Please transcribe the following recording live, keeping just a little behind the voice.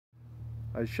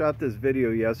I shot this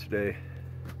video yesterday.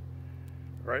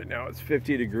 Right now it's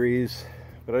 50 degrees,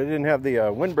 but I didn't have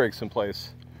the windbreaks in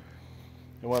place.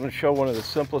 I want to show one of the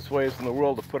simplest ways in the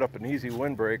world to put up an easy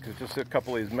windbreak is just a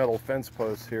couple of these metal fence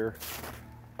posts here.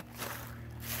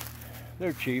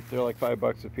 They're cheap, they're like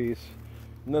 $5 a piece.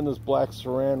 And then this black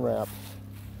Saran Wrap,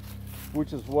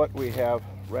 which is what we have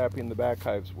wrapping the back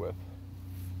hives with.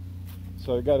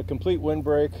 So I got a complete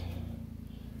windbreak,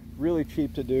 really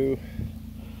cheap to do.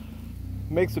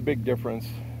 Makes a big difference.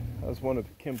 That's one of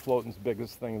Kim Floaton's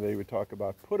biggest things they would talk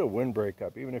about. Put a windbreak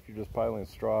up, even if you're just piling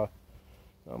straw.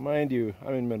 Now, mind you,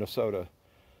 I'm in Minnesota,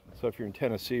 so if you're in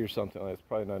Tennessee or something, that's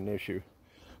probably not an issue.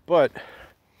 But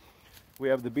we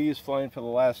have the bees flying for the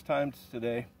last time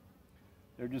today.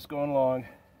 They're just going along.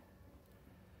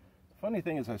 Funny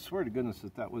thing is, I swear to goodness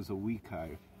that was a weak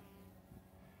hive.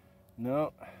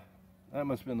 No, that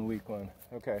must have been the weak one.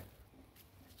 Okay.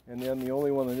 And then the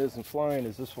only one that isn't flying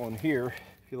is this one here.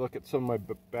 If you look at some of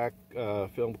my back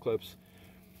film clips,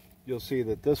 you'll see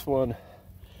that this one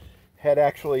had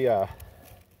actually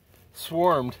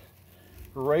swarmed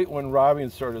right when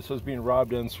robbing started. So it's being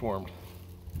robbed and swarmed.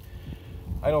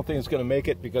 I don't think it's going to make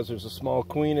it because there's a small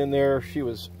queen in there. She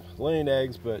was laying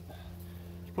eggs, but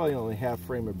there's probably only half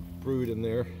frame of brood in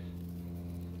there.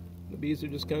 The bees are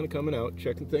just kind of coming out,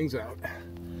 checking things out.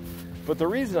 But the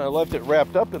reason I left it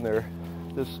wrapped up in there,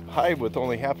 this hive with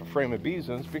only half a frame of bees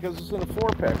in, is because it's in a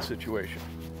 4-pack situation.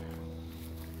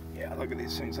 Yeah, look at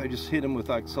these things. I just hit them with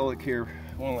oxalic here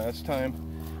one last time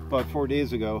about 4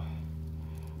 days ago.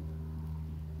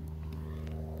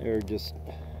 They're just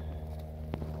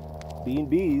being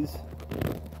bees.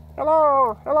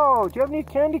 Hello, hello, do you have any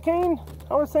candy cane?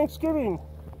 How was Thanksgiving?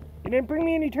 You didn't bring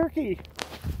me any turkey.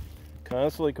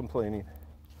 Constantly complaining.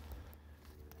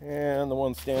 And the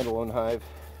one standalone hive.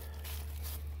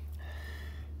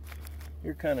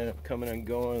 You're kind of coming and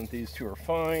going. These two are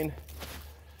fine.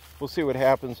 We'll see what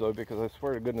happens though, because I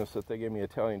swear to goodness that they gave me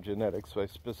Italian genetics, so I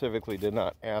specifically did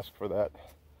not ask for that.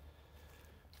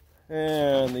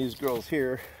 And these girls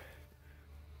here,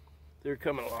 they're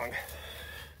coming along.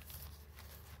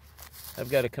 I've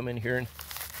got to come in here and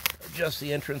adjust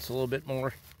the entrance a little bit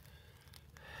more.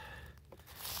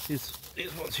 These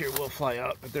ones here will fly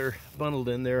out, but they're bundled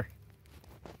in there.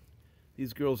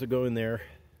 These girls are going there,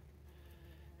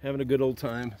 having a good old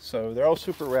time. So they're all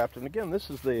super wrapped. And again, this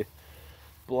is the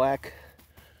black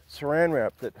Saran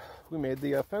Wrap that we made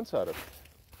the fence out of.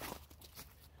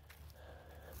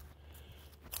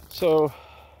 So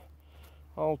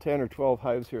all 10 or 12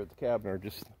 hives here at the cabin are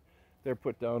just, they're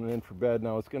put down and in for bed.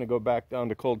 Now it's going to go back down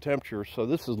to cold temperature. So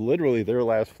this is literally their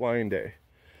last flying day.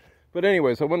 But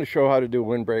anyways, I want to show how to do a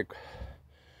windbreak.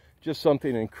 Just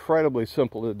something incredibly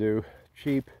simple to do.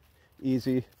 Cheap,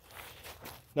 easy.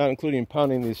 Not including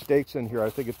pounding these stakes in here. I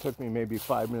think it took me maybe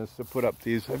 5 minutes to put up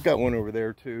these. I've got one over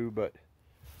there too, but...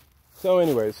 So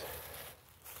anyways,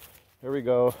 there we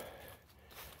go.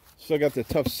 Still got the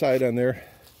tough side on there.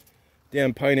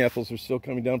 Damn pineapples are still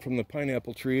coming down from the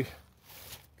pineapple tree.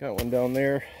 Got one down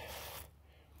there.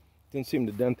 Didn't seem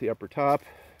to dent the upper top.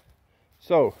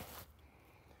 So,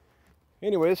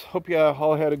 anyways, hope you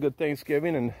all had a good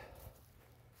Thanksgiving, and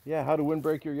yeah, how to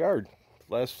windbreak your yard.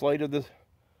 Last flight of the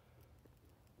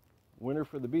winter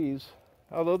for the bees.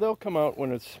 Although they'll come out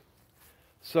when it's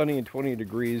sunny and 20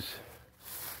 degrees.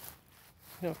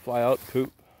 You know, fly out,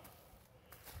 poop,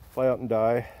 fly out and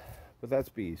die. But that's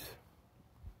bees.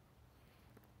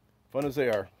 Fun as they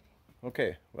are.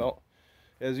 Okay, well,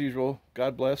 as usual,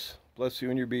 God bless you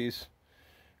and your bees.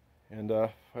 And I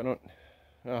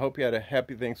hope you had a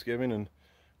happy Thanksgiving, and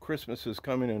Christmas is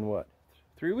coming in what?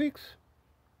 3 weeks?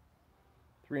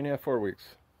 3.5, 4 weeks.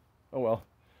 Oh well.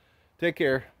 Take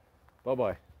care.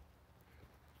 Bye-bye.